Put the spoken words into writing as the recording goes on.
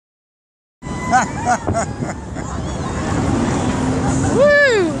Woo!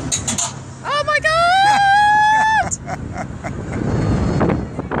 Oh my God!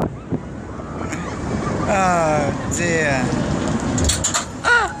 Oh dear.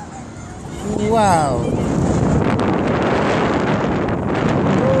 Ah! Wow.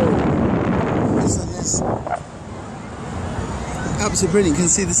 Isn't this absolutely brilliant? You can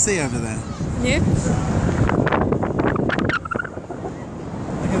see the sea over there. Yeah.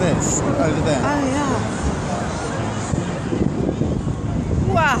 Look at this, over there. Oh yeah.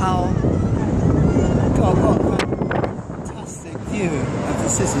 Wow. God, what a fantastic view of the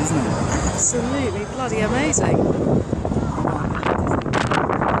city, isn't it? Absolutely bloody amazing. Look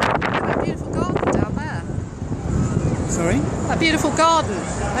at that beautiful garden down there. Sorry? That beautiful garden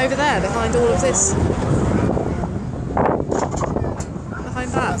over there behind all of this.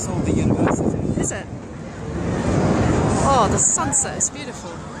 Behind that. That's all the university. Is it? Oh, the sunset is beautiful.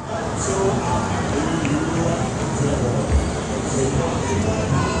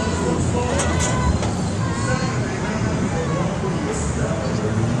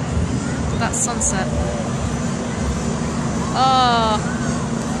 That sunset. Oh.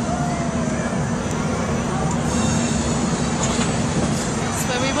 That's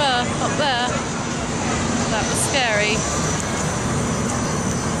where we were, up there. That was scary.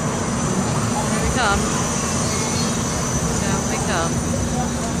 Here we come. Down we come.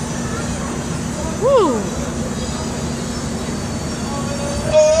 Woo!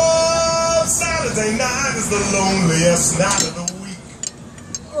 Oh, Saturday night is the loneliest night of the week.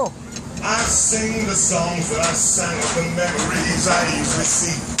 Oh. I sing the songs that I sang of the memories I usually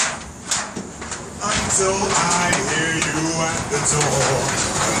seek. Until I hear you at the door.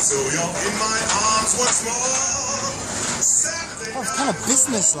 Until you're in my arms once more. Saturday Oh, it's kind of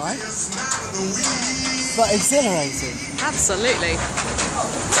business-like, night of the week. but exhilarating. Absolutely.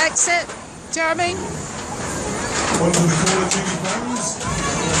 Exit, Jeremy. What do we call it, Jiggy Bones?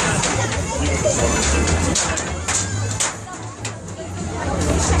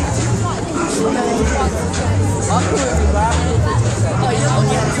 Oh,